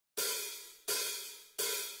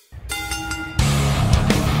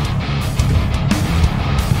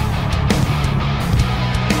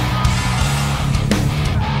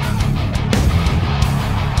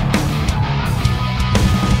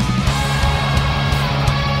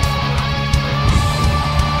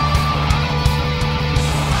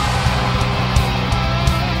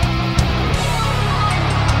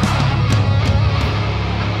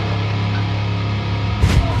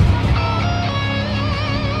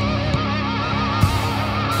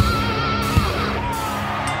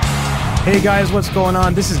Hey guys, what's going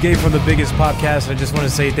on? This is Gabe from the biggest Popcast. I just want to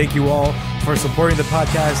say thank you all for supporting the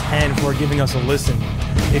podcast and for giving us a listen.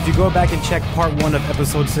 If you go back and check part 1 of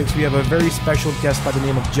episode 6, we have a very special guest by the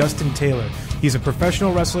name of Justin Taylor. He's a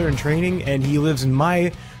professional wrestler in training, and he lives in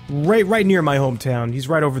right near my hometown. He's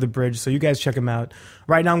right over the bridge, so you guys check him out.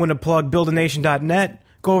 Right now I'm going to plug buildanation.net.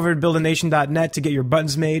 Go over to buildanation.net to get your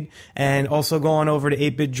buttons made, and also go on over to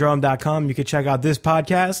 8bitdrum.com. You can check out this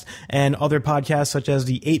podcast and other podcasts such as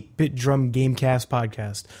the 8-Bit Drum Gamecast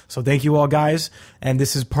podcast. So thank you all, guys, and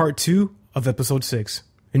this is part 2 of episode 6.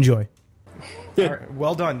 Enjoy. All right,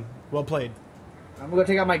 well done. Well played. I'm gonna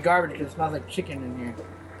take out my garbage because it smells like chicken in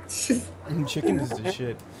here. Chicken is the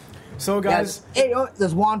shit. So, guys. Yeah, hey,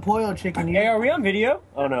 there's Juan Pollo chicken here. Hey, are we on video?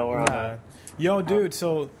 Oh, no, we're on. Yo, dude,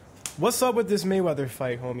 so what's up with this Mayweather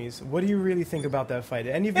fight, homies? What do you really think about that fight?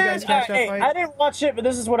 Did any of you guys catch that fight? I didn't watch it, but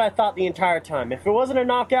this is what I thought the entire time. If it wasn't a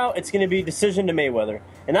knockout, it's going to be decision to Mayweather.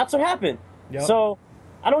 And that's what happened. Yep. So,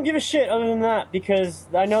 I don't give a shit other than that because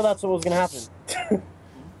I know that's what was going to happen.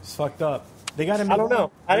 It's fucked up. They got him. I don't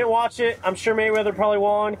know. I didn't watch it. I'm sure Mayweather probably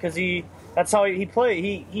won because that's how he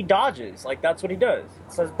plays. He dodges. Like, that's what he does.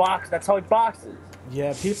 It says box. That's how he boxes.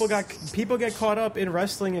 Yeah, people get caught up in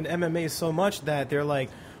wrestling and MMA so much that they're like,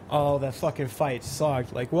 oh, that fucking fight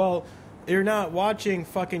sucked. Like, well, you're not watching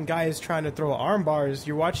fucking guys trying to throw arm bars.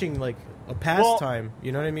 You're watching, like, a pastime.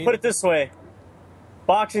 You know what I mean? Put it this way.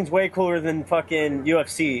 Boxing's way cooler than fucking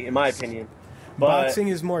UFC, in my opinion. But boxing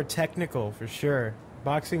is more technical, for sure.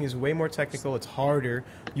 Boxing is way more technical. It's harder.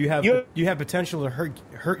 You have potential to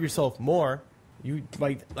hurt yourself more. You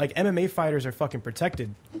like MMA fighters are fucking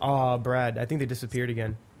protected. Brad, I think they disappeared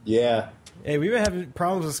again. Yeah. Hey, we were having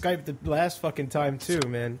problems with Skype the last fucking time too,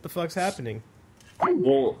 man. What the fuck's happening?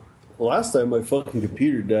 Well, last time my fucking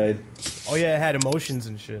computer died. Oh yeah, it had emotions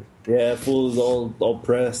and shit. Yeah, fool was all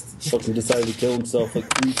pressed. Fucking decided to kill himself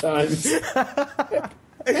like 3 times.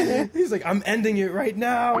 He's like, I'm ending it right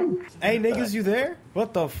now. Hey, niggas, you there?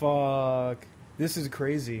 What the fuck? This is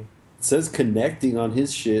crazy. It says connecting on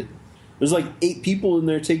his shit. There's like 8 people in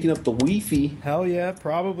there taking up the Wi-Fi. Hell yeah,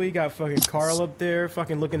 probably. Got fucking Carl up there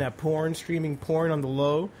fucking looking at porn, streaming porn on the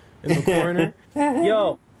low in the corner.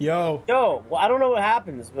 Yo. Well, I don't know what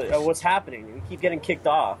happens, but what's happening? We keep getting kicked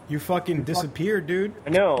off. You fucking disappeared, dude.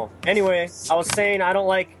 I know. Anyway, I was saying I don't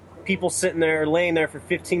like people sitting there, laying there for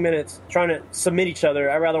 15 minutes trying to submit each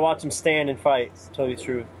other. I'd rather watch them stand and fight, to tell you the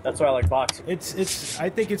truth. That's why I like boxing. I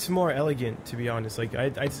think it's more elegant, to be honest. Like,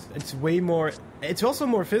 it's way more... It's also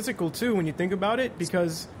more physical, too, when you think about it,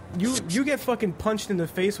 because you get fucking punched in the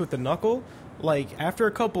face with the knuckle. Like, after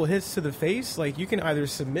a couple hits to the face, like, you can either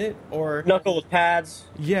submit or... Knuckle with pads.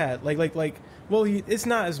 Yeah, well, it's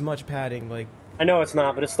not as much padding, like... I know it's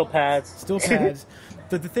not, but it's still pads. Still pads.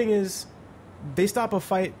 The thing is, they stop a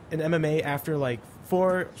fight in MMA after like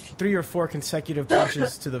 3 or 4 consecutive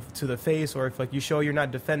punches to the face, or if like you show you're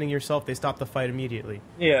not defending yourself, they stop the fight immediately.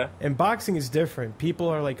 Yeah. And boxing is different. People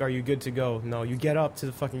are like, "Are you good to go?" No, you get up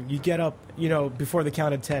before the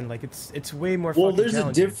count of 10. Like it's way more. Well, there's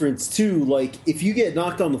a difference too. Like if you get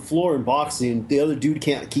knocked on the floor in boxing, the other dude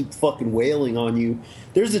can't keep fucking wailing on you.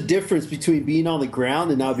 There's a difference between being on the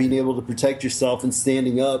ground and not being able to protect yourself and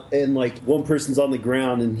standing up, and like one person's on the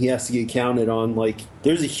ground and he has to get counted on. Like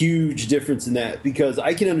there's a huge difference in that, because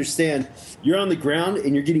I can understand you're on the ground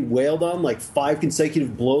and you're getting wailed on like 5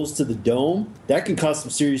 consecutive blows to the dome. That can cause some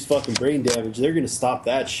serious fucking brain damage. They're gonna stop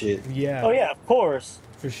that shit. Yeah. Oh yeah, of course.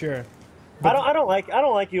 For sure. But I don't like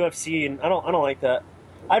UFC, and I don't like that.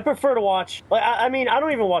 I prefer to watch. Like I mean, I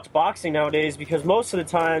don't even watch boxing nowadays because most of the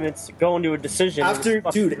time it's going to a decision.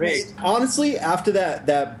 Honestly, after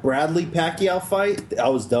that Bradley Pacquiao fight, I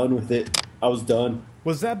was done with it. I was done.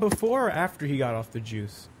 Was that before or after he got off the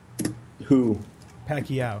juice? Who?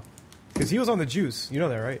 Pacquiao. Because he was on the juice. You know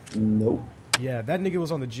that, right? Nope. Yeah, that nigga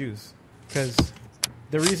was on the juice. Because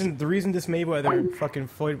the reason this Mayweather fucking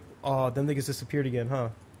fight, them niggas disappeared again, huh?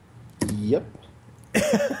 Yep.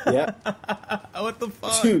 Yeah. What the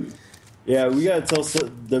fuck? Dude. Yeah, we gotta tell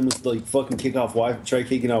them to like fucking try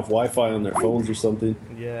kicking off Wi-Fi on their phones or something.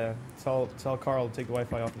 Yeah. Tell Carl to take the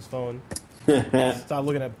Wi-Fi off his phone. Stop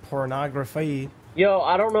looking at pornography. Yo,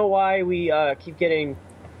 I don't know why we keep getting.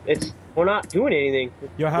 We're not doing anything.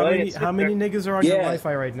 Yo, how many niggas are on your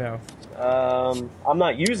Wi-Fi right now? I'm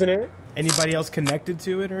not using it. Anybody else connected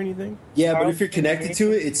to it or anything? Yeah, but if you're connected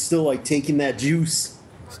to it, it's still like taking that juice.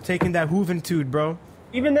 It's taking that hoovitude, bro.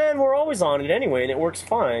 Even then, we're always on it anyway, and it works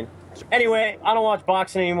fine. Anyway, I don't watch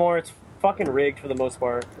boxing anymore. It's fucking rigged for the most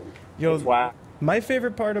part. Yo, it's whack. My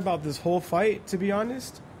favorite part about this whole fight, to be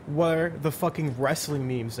honest, were the fucking wrestling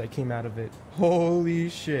memes that came out of it. Holy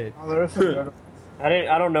shit.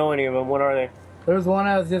 I don't know any of them. What are they? There was one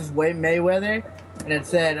that was just Mayweather, and it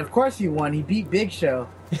said, "Of course he won. He beat Big Show."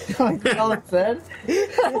 That's all it said.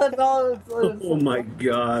 That's all it said. Oh my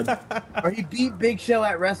god. Or he beat Big Show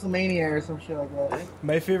at WrestleMania or some shit like that.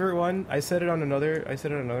 My favorite one, I said it on another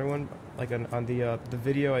one, like on the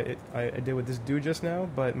video I did with this dude just now.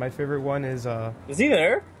 But my favorite one is Is he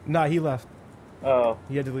there? Nah, he left. Oh,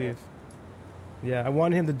 He had to leave. Yeah, I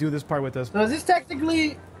wanted him to do this part with us. So is this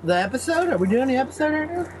technically the episode? Are we doing the episode right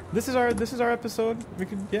now? This is our episode. This is our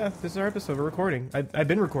episode. We're recording. I've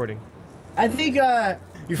been recording. I think You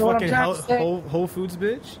so what I'm fucking trying to say- Whole Foods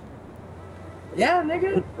bitch. Yeah,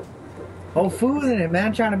 nigga. Whole Foods in it,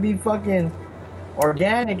 man. Trying to be fucking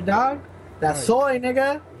organic, dog. That soy,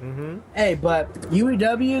 nigga. Mm-hmm. Hey, but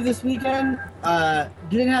UEW this weekend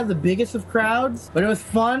didn't have the biggest of crowds, but it was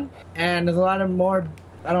fun, and there's a lot of more.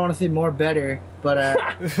 I don't want to say more better, but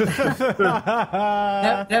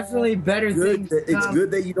definitely better Good. things. It's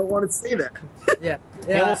good that you don't want to say that. Yeah,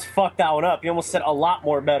 you almost fucked that one up. You almost said a lot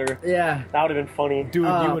more better. yeah. That would have been funny. Dude,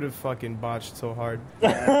 you would have fucking botched so hard.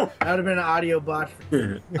 That would have been an audio botch.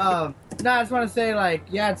 No, I just want to say, like,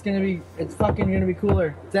 yeah, it's fucking gonna be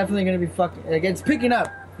cooler. It's definitely gonna be fucking, like, it's picking up.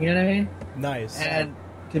 You know what I mean? Nice. And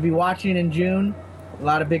to be watching in June, a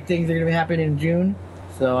lot of big things are gonna be happening in June.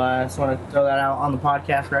 So I just want to throw that out on the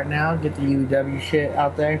podcast right now. Get the UEW shit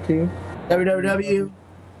out there too.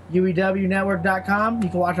 www.uewnetwork.com. You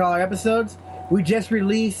can watch all our episodes. We just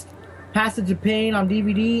released Passage of Pain on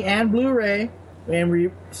DVD and Blu-ray.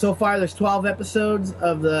 And so far there's 12 episodes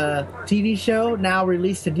of the TV show now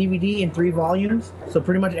released to DVD in 3 volumes. So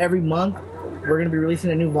pretty much every month we're going to be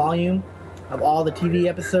releasing a new volume of all the TV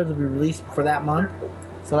episodes that will be released for that month.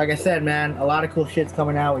 So like I said, man, a lot of cool shit's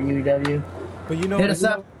coming out with UEW. But you know, Hit us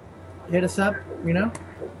up, you know?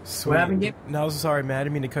 Sweet. What happened, Gabe? No, I was sorry, man. I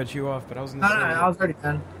didn't mean to cut you off, but I was gonna No, say. I was already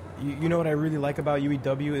done. You know what I really like about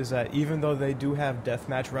UEW is that even though they do have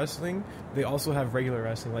deathmatch wrestling, they also have regular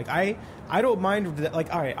wrestling. Like I don't mind.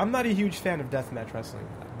 Like, all right, I'm not a huge fan of deathmatch wrestling.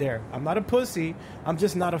 I'm not a pussy. I'm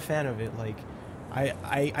just not a fan of it. Like,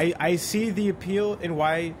 I see the appeal in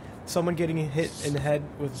why someone getting hit in the head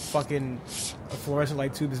with fucking a fluorescent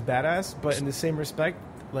light tube is badass. But in the same respect,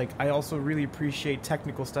 like, I also really appreciate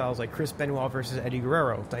technical styles like Chris Benoit versus Eddie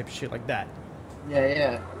Guerrero type shit like that.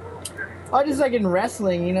 Yeah. I just like in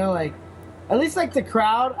wrestling, you know, like at least like the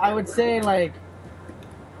crowd. I would say like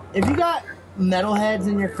if you got metalheads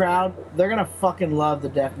in your crowd, they're gonna fucking love the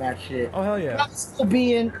deathmatch shit. Oh hell yeah! Not still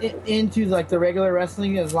be into like the regular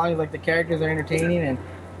wrestling as long as like the characters are entertaining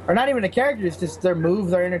or not even the characters, just their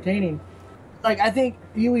moves are entertaining. Like I think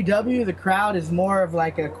UEW, the crowd is more of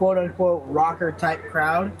like a quote unquote rocker type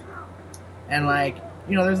crowd, and like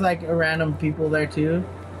you know, there's like random people there too,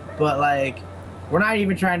 but like. We're not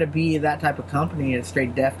even trying to be that type of company, a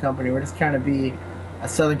straight death company. We're just trying to be a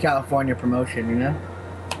Southern California promotion, you know?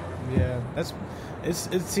 Yeah, it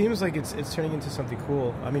seems like it's turning into something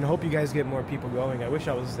cool. I mean, I hope you guys get more people going. I wish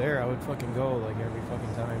I was there. I would fucking go like every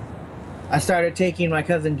fucking time. I started taking my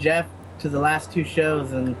cousin Jeff to the last 2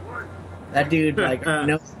 shows, and that dude, like,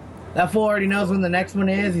 that fool already knows when the next one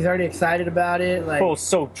is. He's already excited about it. Like, Oh,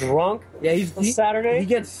 so drunk. yeah, Saturday. He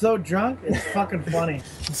gets so drunk, it's fucking funny.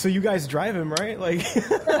 So you guys drive him, right? Like,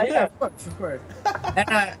 Yeah, of course.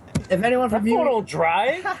 And if anyone from People don't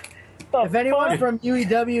drive. if anyone from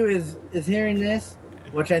UEW is hearing this,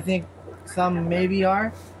 which I think some maybe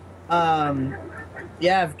are,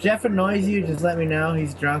 yeah, if Jeff annoys you, just let me know.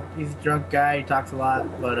 He's drunk. He's a drunk guy. He talks a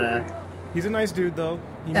lot, but he's a nice dude, though.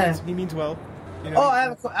 He means well. You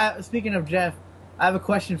know? Oh, speaking of Jeff, I have a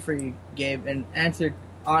question for you, Gabe, and answer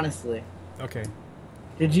honestly. Okay.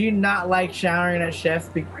 Did you not like showering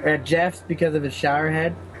at Jeff's because of his shower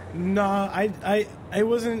head? No, I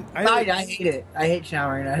wasn't. I hate it. I hate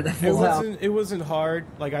showering at that. It wasn't hard.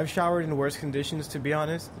 Like, I've showered in worse conditions, to be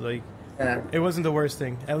honest. Like, Yeah. it wasn't the worst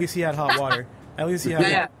thing. At least he had hot water. At least he had.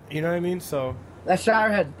 Yeah. You know what I mean? So. That shower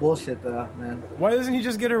head's bullshit, though, man. Why doesn't he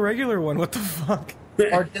just get a regular one? What the fuck?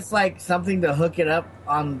 Or just like something to hook it up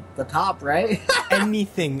on the top, right?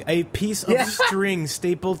 Anything. A piece of Yeah. string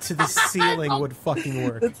stapled to the ceiling would fucking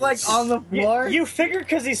work. It's like on the floor. You figure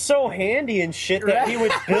because he's so handy and shit that he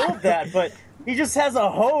would build that, but he just has a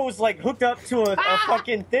hose like hooked up to a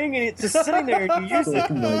fucking thing and it's just sitting there and you use it.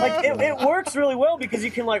 Like it works really well because you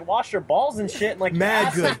can like wash your balls and shit and like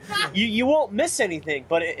Mad good. You won't miss anything.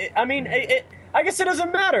 But I guess it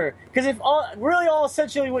doesn't matter because if all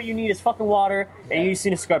essentially what you need is fucking water and you just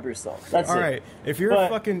need to scrub yourself. That's All it. right. If you're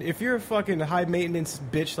a fucking high maintenance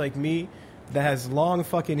bitch like me that has long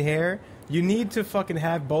fucking hair, you need to fucking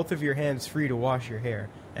have both of your hands free to wash your hair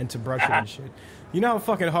and to brush it and shit. You know how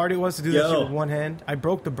fucking hard it was to do that shit with one hand? I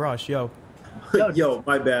broke the brush, yo. Yo,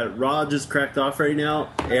 my bad. Raw just cracked off right now.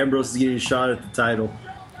 Ambrose is getting a shot at the title.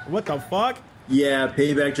 What the fuck? Yeah,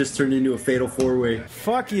 Payback just turned into a fatal 4-way.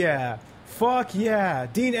 Fuck yeah. Fuck yeah.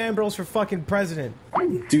 Dean Ambrose for fucking president.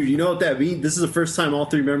 Dude, you know what that means? This is the first time all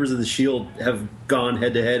 3 members of the Shield have gone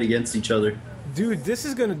head-to-head against each other. Dude, this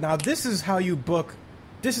is how you book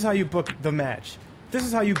the match. This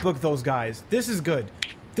is how you book those guys. This is good.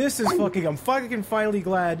 This is fucking, I'm fucking finally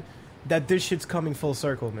glad that this shit's coming full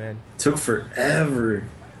circle, man. Took forever.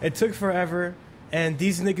 It took forever, and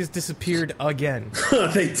these niggas disappeared again.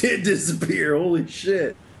 They did disappear, holy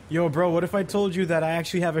shit. Yo, bro, what if I told you that I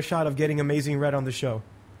actually have a shot of getting Amazing Red on the show?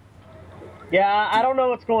 Yeah, I don't know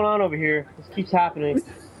what's going on over here. This keeps happening.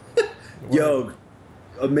 Yo,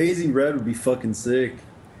 Amazing Red would be fucking sick.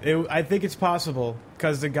 I think it's possible,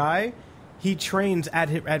 because the guy, he trains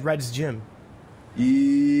at Red's gym. Are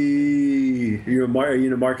you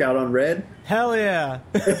gonna mark out on Red? Hell yeah.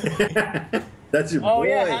 That's your boy. Oh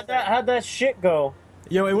yeah, how'd that shit go?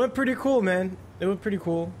 Yo, it went pretty cool, man. It went pretty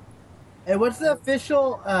cool. Hey, what's the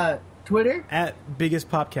official Twitter? At Biggest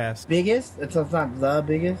Popcast. Biggest? It's not the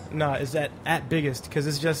biggest? Nah, it's at Biggest, because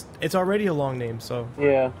it's already a long name, so.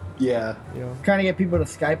 Yeah. Yeah. You know. Trying to get people to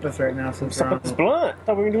Skype us right now since we're on. It's blunt. I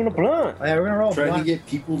thought we were doing a blunt. Oh, yeah, we're gonna roll Trying blunt. to get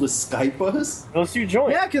people to Skype us? Those two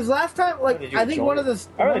joints. Yeah, because last time, like, I think one of the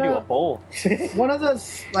I'd rather do a bowl. one of the,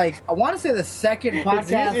 like, I want to say the second It's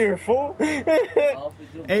podcast. easier, fool.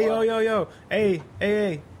 Hey, yo.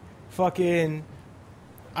 Hey. Fucking.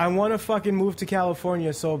 I want to fucking move to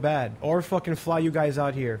California so bad. Or fucking fly you guys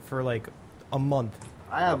out here for like a month.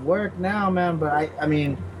 I have work now, man, but I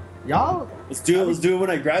mean, y'all. Let's do it when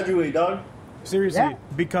I graduate, dog. Seriously. Yeah.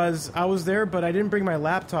 Because I was there, but I didn't bring my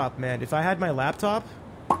laptop, man. If I had my laptop,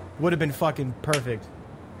 would have been fucking perfect.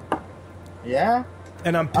 Yeah.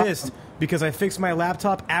 And I'm pissed because I fixed my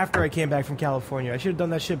laptop after I came back from California. I should have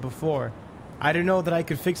done that shit before. I didn't know that I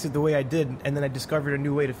could fix it the way I did, and then I discovered a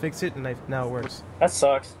new way to fix it, and now it works. That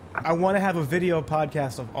sucks. I want to have a video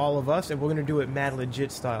podcast of all of us, and we're going to do it mad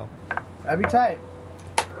legit style. That'd be tight.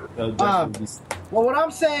 Well, what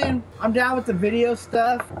I'm saying, I'm down with the video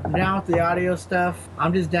stuff. I'm down with the audio stuff.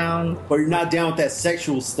 I'm just down But you're not down with that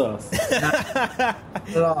sexual stuff. at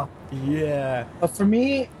all. Yeah. But for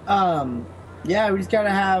me, yeah, we just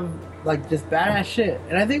gotta have like just badass shit,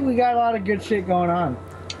 and I think we got a lot of good shit going on.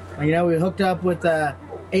 You know, we hooked up with a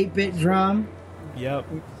 8-bit drum. Yep.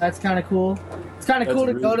 That's kind of cool. It's kind of cool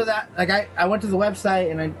to go to that. Like I went to the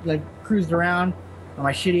website and I like cruised around on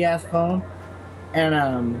my shitty ass phone,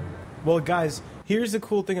 and Well, guys, here's the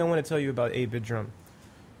cool thing I want to tell you about 8-bit drum.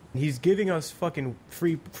 He's giving us fucking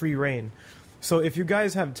free reign. So if you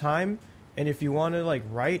guys have time, and if you want to like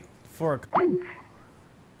write for a...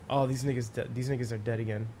 Oh, these niggas are dead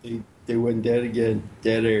again. They went dead again.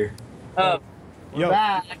 Dead air.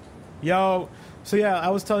 Yo, so yeah, I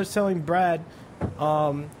was telling Brad,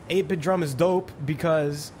 8-bit drum is dope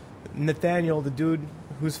because Nathaniel, the dude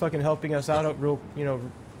who's fucking helping us out,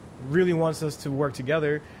 really wants us to work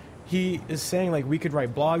together. He is saying like we could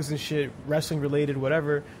write blogs and shit, wrestling related,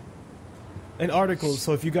 whatever, and articles.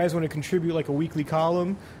 So if you guys want to contribute like a weekly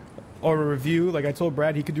column or a review, like I told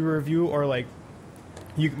Brad, he could do a review, or like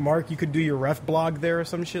Mark, you could do your ref blog there or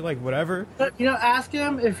some shit, like whatever. ask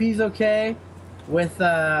him if he's okay with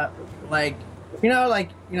I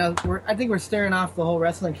think we're staring off the whole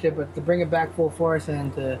wrestling shit, but to bring it back full force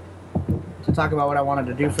and to talk about what I wanted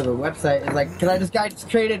to do for the website is like, because I just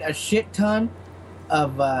created a shit ton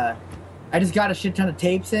of I just got a shit ton of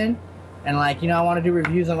tapes in, and like, I want to do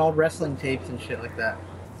reviews on old wrestling tapes and shit like that.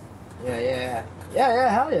 Yeah,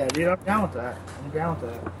 hell yeah, dude, I'm down with that.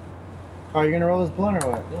 Oh, you're gonna roll this blunt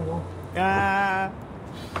or what? Yeah,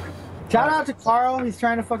 go. Shout out to Carl. He's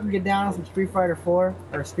trying to fucking get down on some Street Fighter 4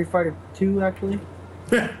 or Street Fighter 2 actually.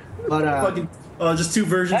 But fucking, just 2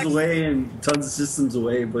 versions away and tons of systems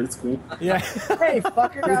away, but it's cool. Yeah. Hey,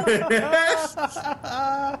 fucker.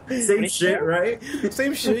 Same shit, right?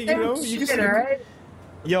 Same shit, you know. You can right?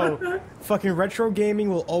 Yo, fucking retro gaming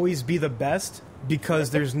will always be the best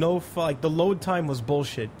because there's no the load time was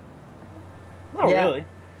bullshit. Not really.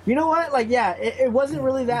 You know what? Like, yeah, it wasn't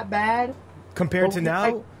really that bad Compared to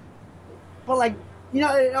now? But like,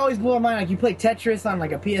 it always blew my mind. Like, you play Tetris on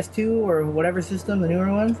like a PS2 or whatever system, the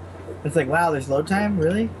newer ones. It's like, wow, there's load time,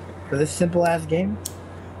 really, for this simple ass game.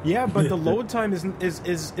 Yeah, but the load time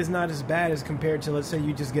is not as bad as compared to, let's say,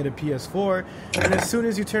 you just get a PS4, and as soon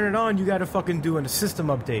as you turn it on, you got to fucking do a system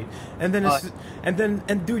update, and then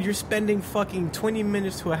dude, you're spending fucking 20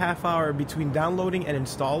 minutes to a half hour between downloading and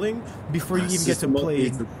installing before you even get to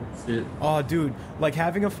play. Oh, dude, like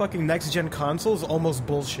having a fucking next gen console is almost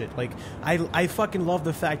bullshit. Like I fucking love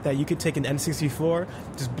the fact that you could take an N64,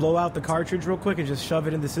 just blow out the cartridge real quick and just shove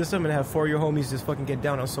it in the system and have 4 of your homies just fucking get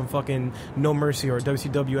down on some fucking No Mercy or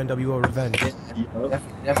WCW NWO Revenge.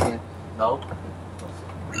 Definitely. No.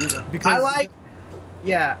 Because I like,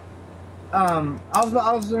 yeah. I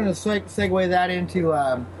was going to segue that into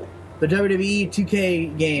the WWE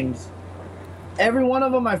 2K games. Every one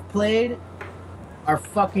of them I've played are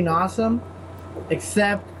fucking awesome,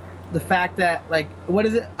 except the fact that, like, what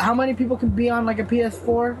is it? How many people can be on like a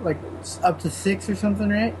PS4? Like up to 6 or something,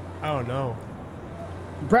 right? I don't know.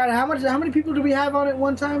 Brad, how many people do we have on it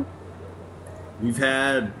one time? We've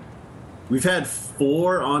had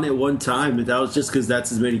 4 on at one time, but that was just because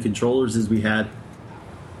that's as many controllers as we had.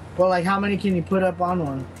 Well, like, how many can you put up on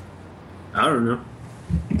one? I don't know.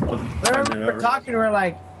 I remember we're talking, we're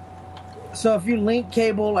like, so if you link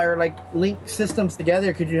cable or like link systems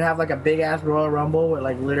together, could you have like a big ass Royal Rumble with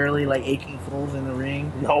like literally like 18 fools in the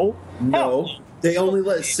ring? No. They only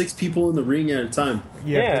let 6 people in the ring at a time.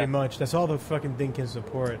 Yeah, pretty much. That's all the fucking thing can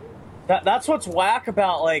support. That's what's whack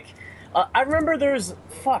about, like, I remember there's,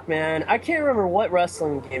 fuck man, I can't remember what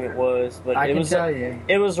wrestling game it was, but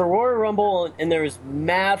it was a Royal Rumble and there was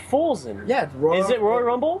mad fools in it. Yeah, it's Royal. Is it Royal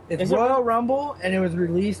Rumble? It's Royal Rumble, and it was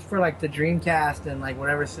released for like the Dreamcast and like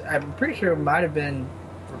whatever. I'm pretty sure it might have been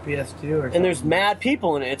for PS2 or something. And there's mad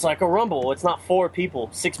people in it. It's like a Rumble. It's not 4 people,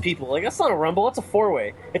 6 people. Like, that's not a Rumble. That's a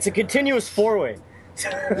 4-way. It's a continuous 4-way.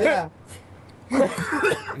 Yeah.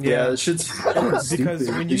 Yeah, it should. Because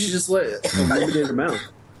when you should just let a limited amount.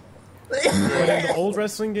 But in the old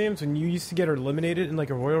wrestling games, when you used to get eliminated in like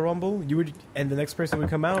a Royal Rumble, and the next person would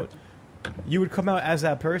come out, you would come out as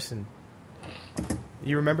that person.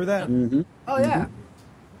 You remember that? Mm-hmm. Oh yeah,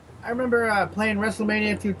 I remember playing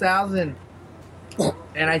WrestleMania 2000,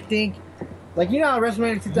 and I think, like, you know, how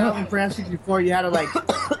WrestleMania 2000 for N64, you had to like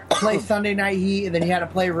play Sunday Night Heat, and then you had to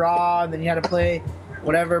play Raw, and then you had to play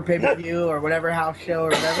whatever pay-per-view or whatever house show or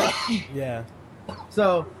whatever. Yeah.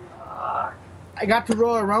 So I got to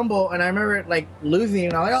Royal Rumble, and I remember like losing,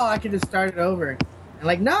 and I'm like, oh, I could just start it over. And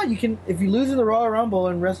like, no, you can. If you lose in the Royal Rumble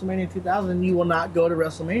in WrestleMania 2000, you will not go to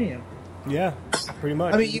WrestleMania. Yeah, pretty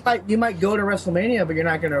much. I mean, you might go to WrestleMania, but you're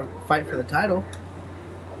not going to fight for the title.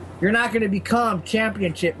 You're not going to become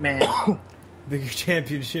championship man. The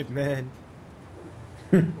championship man.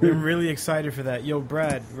 I'm really excited for that. Yo,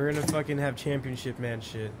 Brad, we're gonna fucking have championship man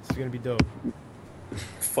shit. It's gonna be dope.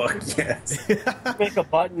 Fuck yes. Make a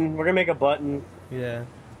button. We're gonna make a button. Yeah.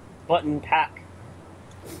 Button pack.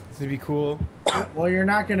 It's gonna be cool. Well, you're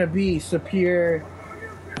not going to be Superior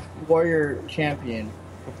Warrior champion,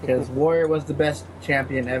 because Warrior was the best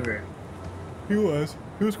champion ever. He was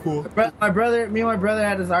cool. Me and my brother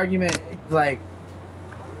had this argument. Like,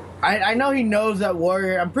 I know he knows that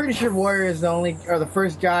Warrior. I'm pretty sure Warrior is the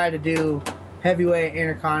first guy to do heavyweight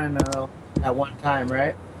Intercontinental at one time,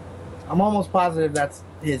 right? I'm almost positive that's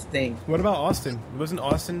his thing. What about Austin? Wasn't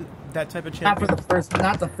Austin that type of champion? Not the first one.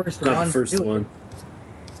 Not the first one.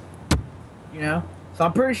 You know, so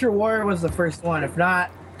I'm pretty sure Warrior was the first one. If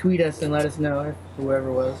not, tweet us and let us know if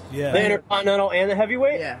whoever was. Yeah. The Intercontinental and the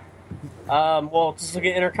heavyweight. Yeah. Well, just look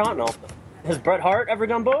at Intercontinental. Has Bret Hart ever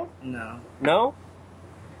done both? No. No.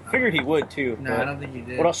 Figured he would too. No, I don't think he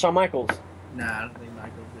did. What else, Shawn Michaels? Nah, I don't think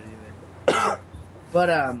Michael did either. But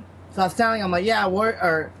so I was telling him, I'm like, yeah,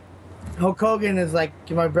 Hulk Hogan is like,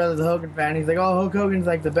 my brother's a Hogan fan. He's like, oh, Hulk Hogan's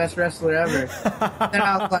like the best wrestler ever. And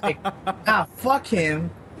I was like, nah, fuck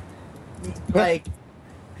him. Like,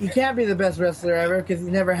 he can't be the best wrestler ever because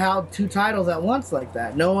he never held 2 titles at once like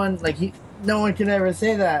that. No one can ever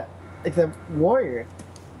say that except Warrior.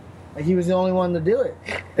 Like, he was the only one to do it.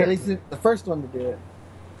 At least the first one to do it.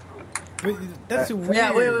 But that's weird.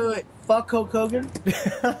 Yeah, wait. Fuck Hulk Hogan.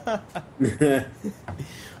 But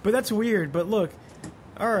that's weird. But look,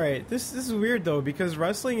 all right, this is weird though, because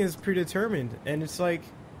wrestling is predetermined, and it's like,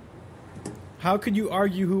 how could you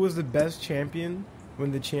argue who was the best champion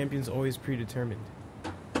when the champion's always predetermined?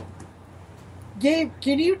 Gabe,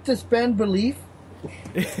 can you suspend belief?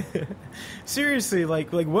 Seriously,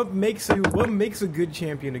 like what makes a good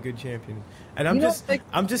champion a good champion? And I'm just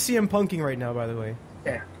CM Punking right now, by the way.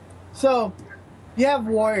 Okay. So, you have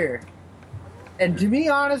Warrior. And to me,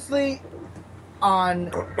 honestly,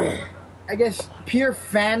 on, I guess, pure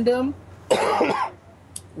fandom,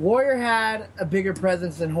 Warrior had a bigger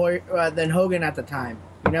presence than Hogan at the time.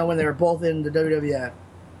 You know, when they were both in the WWF.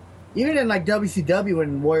 even in like WCW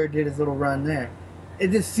when Warrior did his little run there,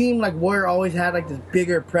 it just seemed like Warrior always had like this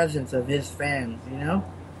bigger presence of his fans, you know?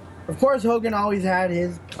 Of course, Hogan always had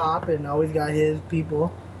his pop and always got his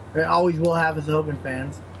people. Or always will have his Hogan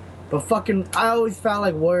fans. But I always felt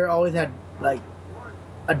like Warrior always had like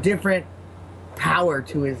a different power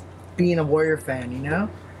to his being a Warrior fan, you know?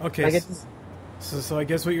 Okay. Like So I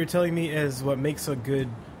guess what you're telling me is what makes a good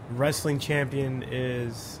wrestling champion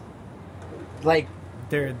is like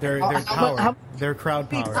their how- power, their crowd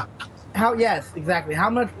power. Yes, exactly. How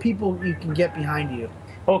much people you can get behind you.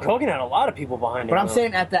 Hulk Hogan had a lot of people behind him. But I'm though.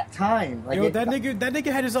 saying at that time, like Yo, that nigga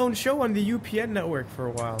had his own show on the UPN network for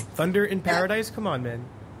a while. Thunder in Paradise. Come on, man.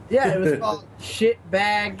 yeah, it was called Shit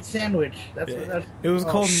Bag Sandwich. That's what that's. It was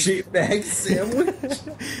called Shitbag sandwich.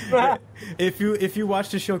 If you watch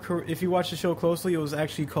the show closely, it was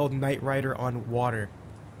actually called Knight Rider on Water.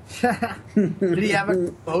 Did he have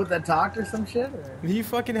a boat that talked or some shit? Or? He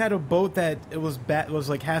fucking had a boat that it was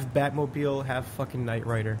like half Batmobile, half fucking Knight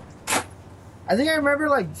Rider. I think I remember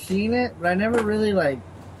like seeing it, but I never really like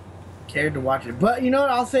cared to watch it. But you know what?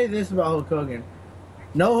 I'll say this about Hulk Hogan: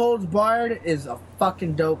 No Holds Barred is a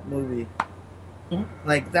fucking dope movie.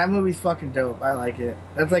 Like that movie's fucking dope. I like it.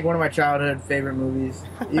 That's like one of my childhood favorite movies.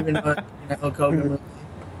 Even though it's a Hulk Hogan movie.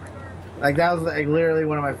 Like that was like literally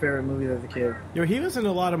one of my favorite movies as a kid. Yo, he was in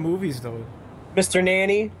a lot of movies though. Mr.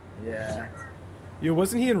 Nanny. Yeah. Yo,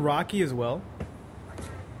 wasn't he in Rocky as well?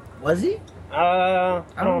 Was he? I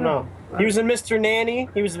don't know. He was in Mr. Nanny.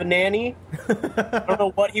 He was the nanny. I don't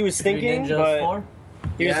know what he was thinking, but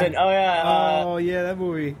he was in. Oh yeah. Oh yeah, that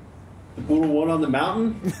movie. The Bull One on the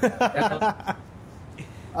Mountain.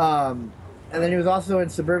 And then he was also in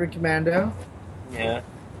Suburban Commando. Yeah.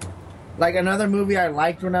 Like another movie I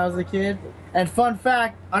liked when I was a kid. And fun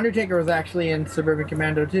fact, Undertaker was actually in Suburban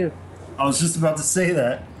Commando too. I was just about to say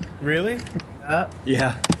that. Really?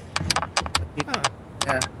 Yeah. Huh.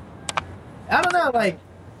 Yeah. I don't know, like...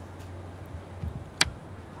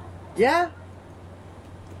 Yeah?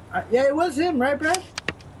 Yeah, it was him, right, Brad?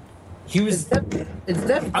 He was. It's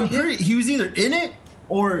definitely I'm him. pretty. He was either in it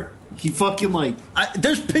or he fucking like.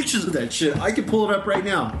 There's pictures of that shit. I can pull it up right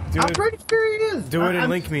now. I'm pretty sure he is. Do it and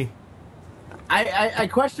link me. I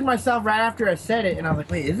questioned myself right after I said it, and I was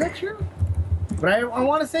like, wait, is that true? But I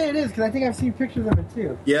want to say it is, because I think I've seen pictures of it,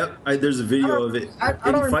 too. Yep. There's a video of it. I And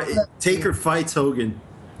don't remember that. Taker fights Hogan.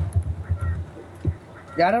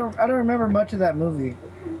 Yeah, I don't remember much of that movie.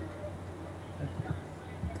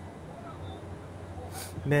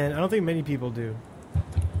 Man, I don't think many people do.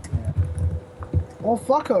 Well,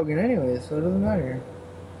 fuck Hogan anyway, so it doesn't matter.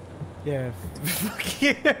 Yeah. Fuck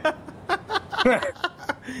yeah.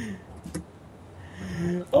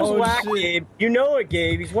 Who's whack, shit. Gabe? You know it,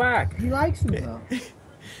 Gabe. He's whack. He likes him, though.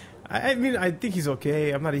 I mean, I think he's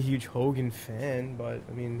okay. I'm not a huge Hogan fan, but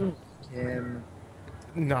I mean,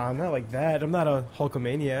 nah, I'm not like that. I'm not a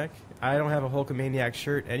Hulkamaniac. I don't have a Hulkamaniac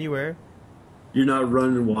shirt anywhere. You're not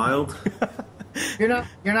running wild. You're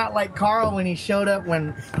not like Carl when he showed up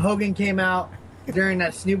when Hogan came out during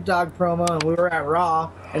that Snoop Dogg promo and we were at Raw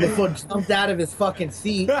and the fool jumped out of his fucking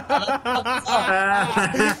seat. You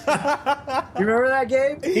remember that,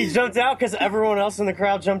 Gabe? He jumped out because everyone else in the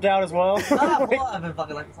crowd jumped out as well. I've been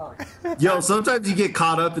fucking like this all. Yo, sometimes you get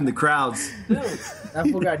caught up in the crowds. That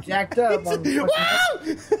fool got jacked up. On the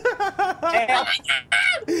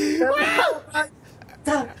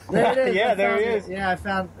There it is. Yeah, I there found he it. is. Yeah, I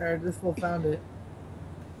found. Or this fool found it.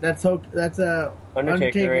 That's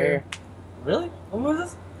Undertaker right here. Really? What movie is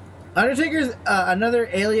this? Undertaker's another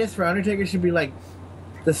alias for Undertaker should be like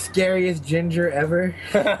the scariest ginger ever.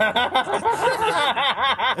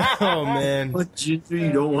 Oh man. What ginger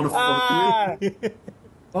you don't want to fuck with?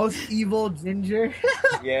 Most evil ginger.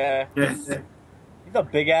 Yeah. Yes. He's a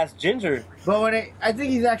big ass ginger. But I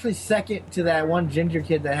think he's actually second to that one ginger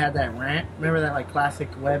kid that had that rant. Remember that like classic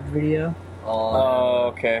web video? Oh,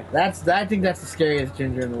 okay. I think that's the scariest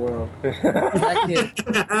ginger in the world. That kid.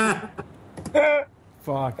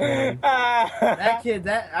 Fuck man. That kid.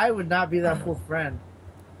 I would not be that fool's friend.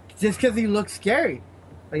 Just because he looks scary.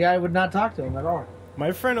 Like I would not talk to him at all.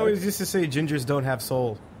 My friend always used to say gingers don't have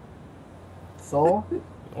soul. Soul?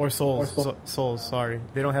 Or souls. Or soul. Souls, sorry.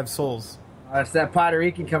 They don't have souls. That's that Puerto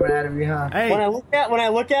Rican coming out of you, huh? Hey, When I look at him,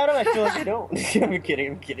 I feel like I don't. I'm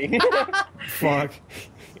kidding. fuck.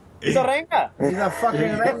 It's a renga. He's a fucking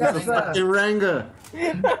renga.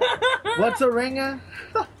 Iranga. What's a renga?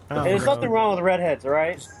 Oh, There's bro. nothing wrong with redheads, all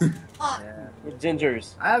right? Yeah. With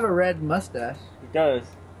gingers. I have a red mustache. He does.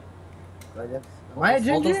 I guess. Am I a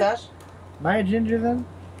Full ginger? stash? Am I a ginger then?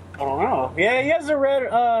 I don't know. Yeah, he has a red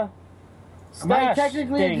Am I stash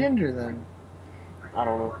technically thing. a ginger then? I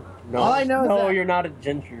don't know. No, All I know is no, that- you're not a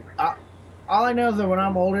ginger. All I know is that when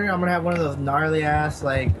I'm older, I'm gonna have one of those gnarly ass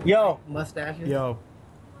like Yo. mustaches. Yo,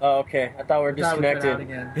 Oh, okay. I thought we were Thought we cut out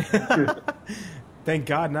disconnected. again. thank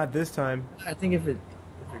God, not this time. I think if it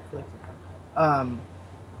clicks.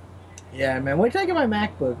 Yeah, man. Wait till I get my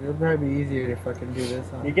MacBook. It'll probably be easier to fucking do this.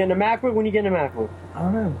 You getting a MacBook? When you getting a MacBook? I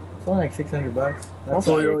don't know. It's only like $600. That's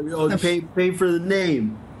So you pay for the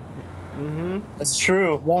name. That's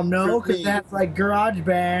true. well, no, because me. it has like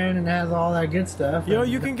GarageBand and it has all that good stuff. Yo,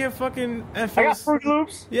 you can get fucking FL. I got Fruit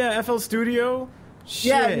Loops. Yeah, FL Studio.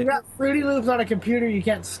 Shit. Yeah, you got Fruity Loops on a computer you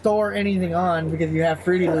can't store anything on because you have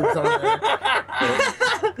Fruity Loops on there.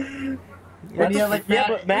 And you have, like, Yeah,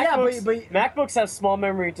 but MacBooks, but- MacBooks have small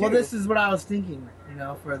memory too. well, this is what I was thinking.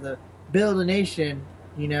 For the Build a Nation.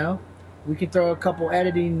 We could throw a couple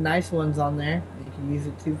editing nice ones on there. You can use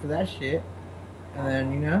it too for that shit. And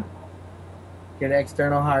then get an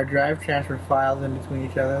external hard drive, transfer files in between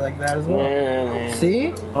each other like that as well. Yeah.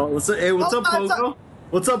 See? Oh, what's up? Hey, what's up, Pogo?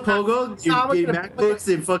 What's up, Pogo? You get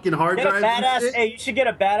MacBooks and fucking hard Get a drives and badass. shit? Hey, you should get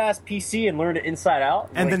a badass PC and learn it inside out,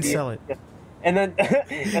 And Like, then sell it. and then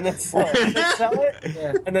and then sell it, and then sell it,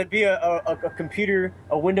 Yeah. and then be a computer,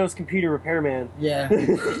 a Windows computer repairman. Yeah.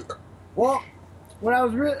 Well, what I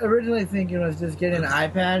was originally thinking was just getting an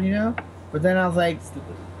iPad, But then I was like,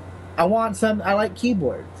 I like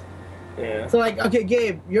keyboards. Yeah. So like, okay,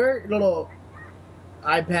 Gabe, your little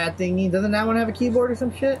iPad thingy, doesn't that one have a keyboard or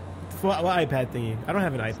some shit? What iPad thingy? I don't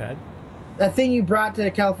have an iPad. That thing you brought to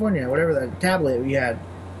California, whatever that tablet we had.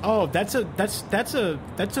 Oh, that's a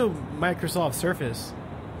Microsoft Surface.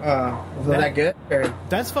 Was that good? Or,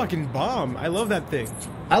 That's fucking bomb. I love that thing.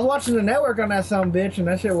 I was watching the network on that bitch, and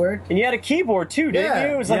that shit worked. And you had a keyboard too, didn't Yeah.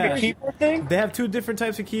 you? It was like Yeah. a keyboard thing. They have two different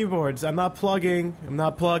types of keyboards. I'm not plugging,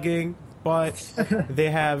 but they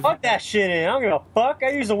have. Fuck that shit in. I don't give a fuck.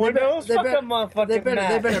 I use a Windows. Fuck better- a motherfucking They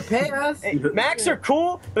Mac. better pay us. Hey, Macs are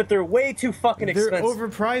cool, but they're way too fucking They're expensive.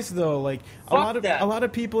 overpriced though. Like Fuck that. a lot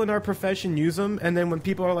of people in our profession use them, and then when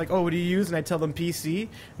people are like, "Oh, what do you use?" and I tell them PC,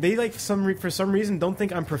 they like for some reason don't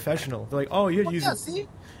think I'm professional. They're like, "Oh, you're using." Yeah, see?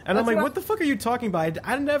 And I'm That's like, what what the fuck are you talking about?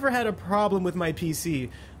 I never had a problem with my PC.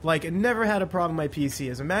 Like, never had a problem with my PC.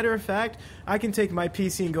 As a matter of fact, I can take my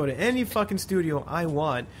PC and go to any fucking studio I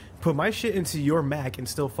want, put my shit into your Mac, and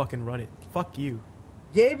still fucking run it. Fuck you.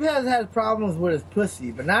 Gabe has had problems with his pussy,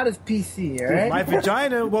 but not his PC, alright? My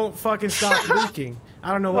vagina won't fucking stop leaking.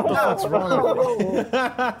 I don't know what the fuck's wrong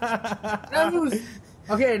with me.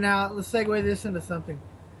 Okay, now let's segue this into something.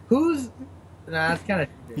 That's kind of...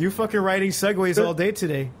 You fucking riding segways all day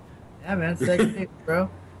today. Yeah, man, segue, bro.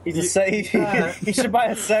 He should buy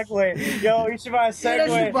a Segway. Yo, you should buy a Dude, I should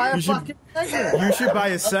Segway. buy a You should- fucking Segway. You should buy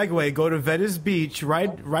a Segway, go to Venice Beach,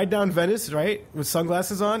 ride down Venice, right, with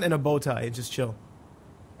sunglasses on and a bow tie, and just chill.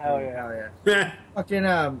 Hell yeah. Hell yeah. Fucking,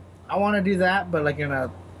 I want to do that, but like in a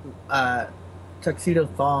tuxedo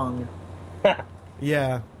thong. Oh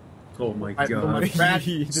Yeah. my I- god.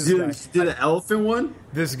 This Did guy. did the elephant one?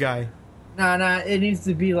 This guy. Nah, it needs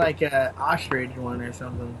to be like a ostrich one or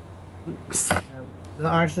something. The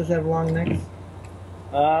ostriches have long necks.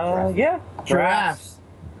 Yeah. Giraffes.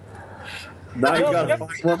 Now you Yo, gotta yo,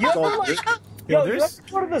 find one yo, that's all like- girth. Yo, you there's- have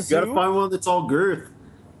to go to the You gotta zoo. find one that's all girth.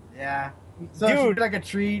 Yeah. So it should Dude. be like a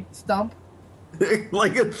tree stump.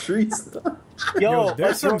 Like a tree stump. Yo,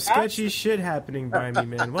 There's some giraffe's- sketchy shit happening by me,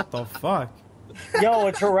 man. What the fuck? Yo,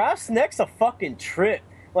 a giraffe's neck's a fucking trip.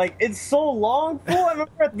 Like, it's so long, fool. I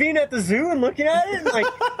remember being at the zoo and looking at it and, like,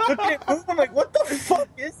 looking at it move. I'm like, what the fuck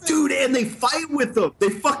is this? Dude, and they fight with them. They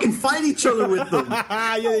fucking fight each other with them.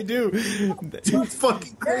 Yeah, they do. Dude, it's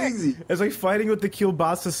fucking crazy. It's like fighting with the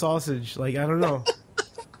kielbasa sausage. Like, I don't know.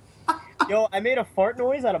 Yo, I made a fart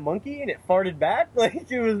noise at a monkey and it farted back. Like,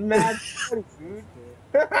 it was mad funny, dude.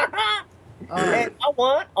 And I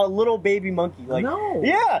want a little baby monkey. Like, No.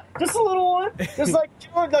 yeah, just a little one. Just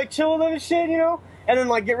like chill with them and shit, And then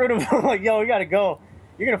like get rid of them. Like, yo, we gotta go.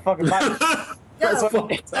 You're gonna fucking bite. That's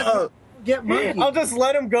fucked up. Get monkey. I'll just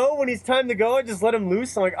let him go when he's time to go. I just let him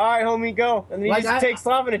loose. I'm like, all right, homie, go. And then he Like, just takes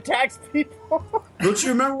off and attacks people. Don't you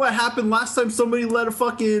remember what happened last time somebody let a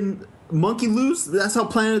fucking monkey loose? That's how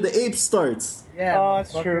Planet of the Apes starts. Yeah. Oh,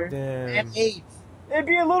 that's motherfucker. true. And Damn. AIDS. It'd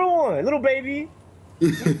be a little one, little baby.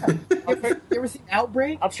 You ever seen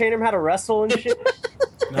Outbreak? I'll train him how to wrestle and shit.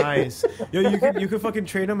 Nice. Yo, you could fucking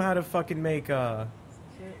train them how to fucking make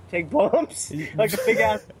Take bumps. Like a big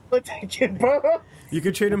ass taking bump. you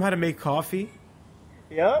could train them how to make coffee.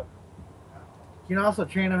 Yep. You can also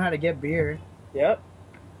train them how to get beer. Yep.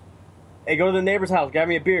 Hey, go to the neighbor's house. Grab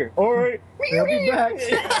me a beer. All right. They'll be back.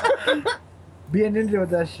 Be a ninja with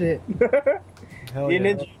that shit. Hell Be a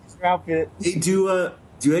yeah. ninja outfit. Hey,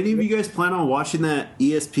 Do any of you guys plan on watching that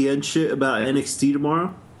ESPN shit about NXT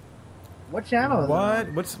tomorrow? What channel? Is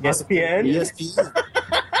What? What's ESPN? ESPN.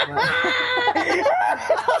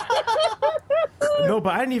 No,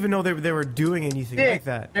 but I didn't even know they were doing anything it? like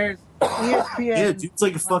that. There's ESPN. Yeah, dude, it's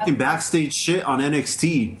like a fucking backstage shit on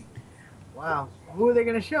NXT. Wow. Who are they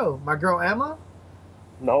gonna show? My girl Emma?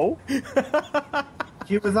 No,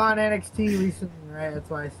 She was on NXT recently, right? That's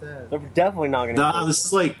why I said. they're definitely not gonna. Nah, this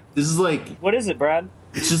is like What is it, Brad?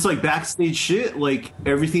 it's just like backstage shit, like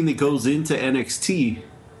everything that goes into NXT.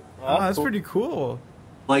 Oh, that's pretty cool.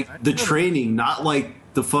 Like the training, not like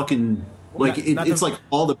the fucking like it's like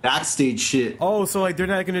all the backstage shit. Oh, so like they're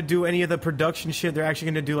not gonna do any of the production shit. They're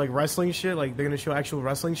actually gonna do like wrestling shit. Like they're gonna show actual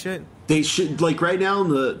wrestling shit. They should like right now in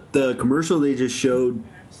the commercial they just showed,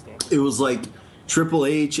 it was like Triple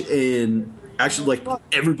H and actually like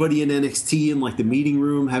everybody in NXT in like the meeting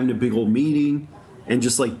room having a big old meeting and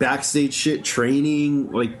just like backstage shit,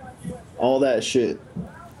 training, like all that shit.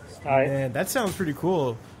 Man, that sounds pretty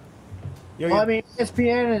cool. Yo, Well, I mean,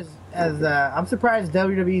 ESPN I'm surprised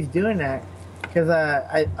WWE's doing that because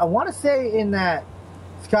I want to say in that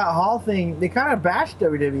Scott Hall thing they kind of bashed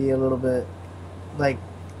WWE a little bit, like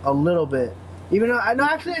a little bit. Even though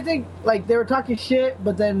I think like they were talking shit,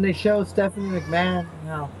 but then they showed Stephanie McMahon,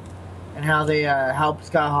 and how they helped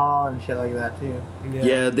Scott Hall and shit like that too.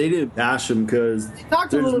 Yeah, they didn't bash him because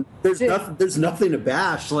talked a little shit. there's nothing to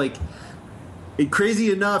bash. Like, crazy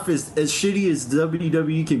enough, as shitty as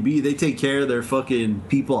WWE can be, they take care of their fucking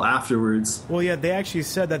people afterwards. Well, yeah, they actually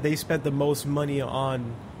said that they spent the most money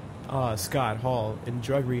on Scott Hall in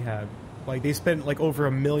drug rehab. Like they spent like over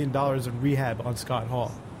 $1 million in rehab on Scott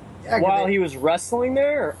Hall. Yeah, 'cause While they- he was wrestling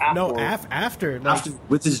there, or after? No, after. Like, After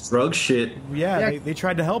with his drug shit. yeah, they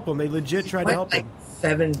tried to help him. They legit tried to help like him.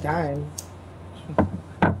 7 times.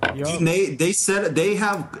 Yo. And they set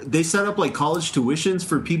up like college tuitions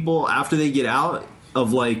for people after they get out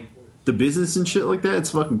of like the business and shit like that.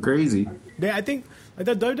 It's fucking crazy. I think like,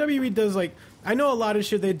 the WWE does like I know a lot of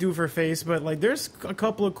shit they do for face, but like there's a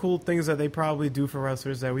couple of cool things that they probably do for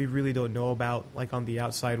wrestlers that we really don't know about, like on the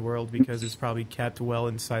outside world, because it's probably kept well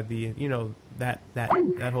inside the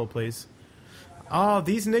that whole place. Oh,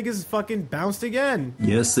 these niggas fucking bounced again.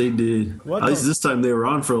 Yes, they did. What At least the- this time they were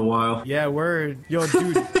on for a while. Yeah, word. Yo,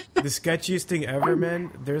 dude, the sketchiest thing ever,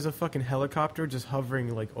 man. There's a fucking helicopter just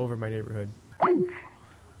hovering like over my neighborhood.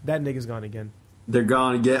 That nigga's gone again. They're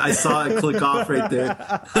gone again. I saw it click off right there.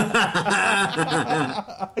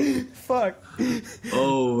 Fuck.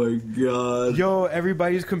 Oh my god. Yo,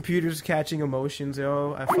 everybody's computer's catching emotions,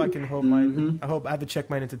 yo. I fucking hope mine. I hope I have to check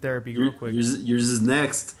mine into therapy real quick. Yours is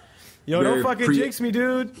next. Yo, don't Better fucking jinx me,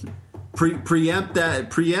 dude. Preempt that.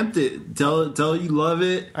 Preempt it. Tell you love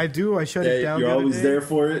it. I do. I shut it down. You're the other always day. there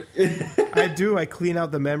for it. I do. I clean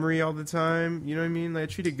out the memory all the time. You know what I mean? Like, I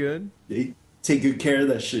treat it good. They take good care of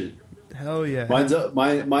that shit. Hell yeah. Mine's up.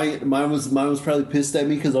 Mine was probably pissed at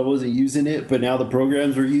me because I wasn't using it, but now the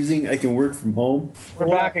programs we're using, I can work from home. We're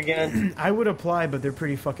back again. I would apply, but they're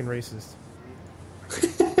pretty fucking racist.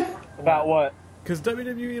 About what? Because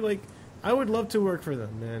WWE, like, I would love to work for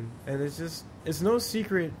them, man. And it's no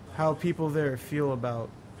secret how people there feel about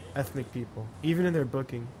ethnic people, even in their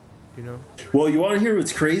booking, you know? Well, you want to hear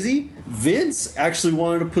what's crazy? Vince actually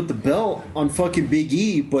wanted to put the belt on fucking Big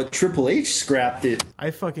E, but Triple H scrapped it. I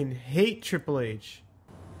fucking hate Triple H.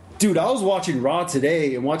 Dude, I was watching Raw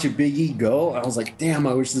today and watching Big E go. I was like, damn,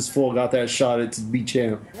 I wish this fool got that shot at to be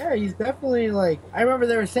champ. Yeah, he's definitely like. I remember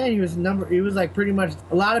they were saying he was like pretty much.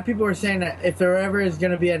 A lot of people were saying that if there ever is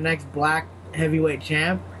going to be a next black heavyweight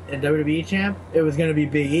champ, a WWE champ, it was going to be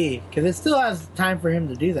Big E because it still has time for him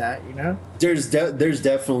to do that. You know. There's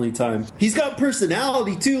definitely time. He's got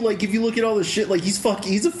personality too. Like if you look at all the shit, like he's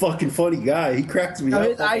a fucking funny guy. He cracks me Oh, up.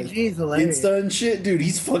 his IG is hilarious. Insta and shit, dude.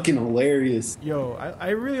 He's fucking hilarious. Yo, I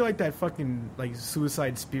really like that fucking, like,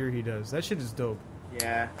 suicide spear he does. That shit is dope.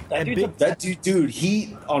 Yeah. That And dude's big- Dude,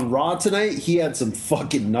 he on Raw tonight, he had some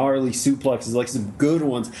fucking gnarly suplexes, like some good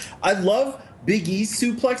ones. I love Big E's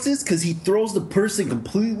suplexes because he throws the person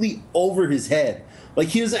completely over his head. Like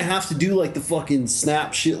he doesn't have to do like the fucking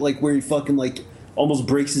snap shit, like where he fucking like almost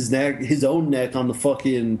breaks his own neck on the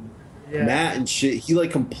fucking mat and shit. He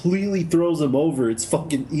like completely throws him over. It's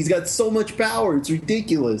fucking. He's got so much power. It's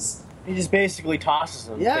ridiculous. he just basically tosses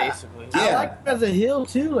him. Yeah. Basically. I Yeah. like him as a heel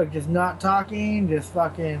too, like just not talking, just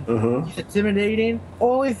fucking. He's intimidating.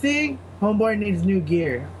 Only thing, homeboy needs new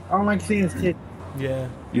gear. I don't like seeing his tits. Yeah.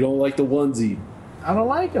 You don't like the onesie. I don't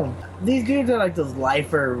like him. These dudes are like those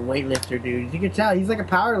lifer weightlifter dudes. You can tell he's like a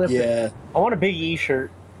power lifter. Yeah. I want a Big E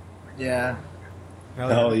shirt. Yeah.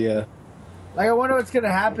 Hell yeah. Like I wonder what's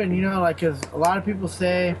gonna happen. You know, like because a lot of people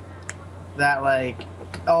say that like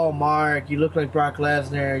oh, Mark, you look like Brock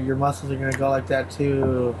Lesnar. Your muscles are going to go like that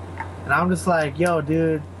too. And I'm just like, yo,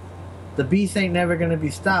 dude, the beast ain't never going to be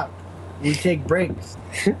stopped. We take breaks.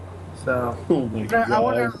 So, Oh my God. I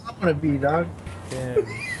wonder how I'm going to be, dog.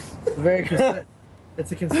 Damn.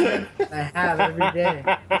 It's a concern I have every day.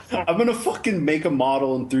 I'm gonna fucking make a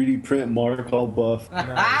model and 3D print Mark all buff.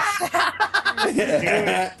 Nice.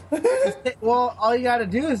 Well, all you got to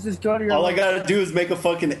do is just go to your. All I gotta do is make a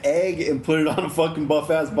fucking egg and put it on a fucking buff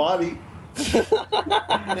ass body. You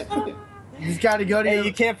just got to go to Hey, your.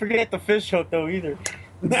 you can't forget the fish hook though either.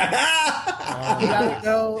 You got to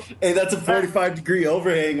go. Hey, that's a 45-degree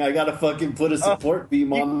overhang. I gotta fucking put a support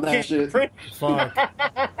beam on that shit. Fuck.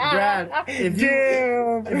 Brad, if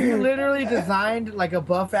you literally designed like a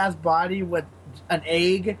buff ass body with an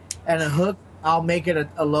egg and a hook, I'll make it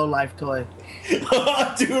a low life toy. Dude,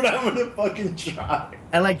 I'm gonna fucking try.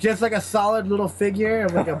 And like just like a solid little figure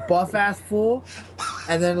of like a buff ass fool,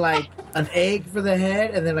 and then like an egg for the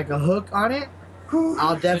head, and then like a hook on it.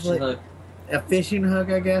 I'll definitely a fishing hook,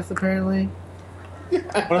 I guess. Apparently, One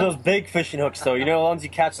of those big fishing hooks though. You know the ones you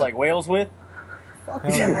catch like whales with?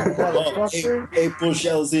 motherfucker. Hey, Bush,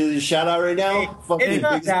 is a shout out right now. It's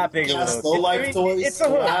not that big of a hook. Low life toys. It's a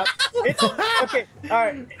hook. It's okay. All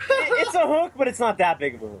right. It's a hook, but it's not that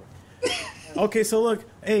big of a hook. Okay, so look,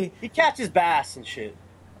 hey, He catches bass and shit.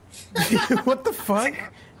 what the fuck?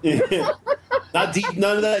 Not deep,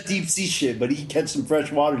 none of that deep sea shit, but he can catch some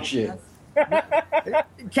freshwater shit.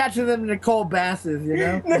 Catching them Nicole basses, you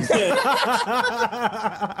know.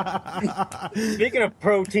 Speaking of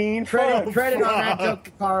protein, Credit on that joke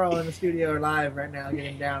to Carl in the studio live right now,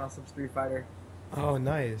 getting down on some Street Fighter. Oh,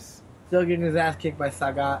 nice. Still getting his ass kicked by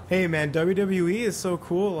Sagat. Hey, man, WWE is so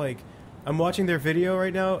cool. Like, I'm watching their video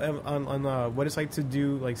right now on what it's like to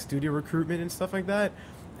do like studio recruitment and stuff like that,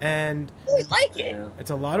 and I like it.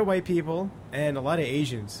 it's a lot of white people and a lot of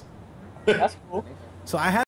Asians. That's cool. So I had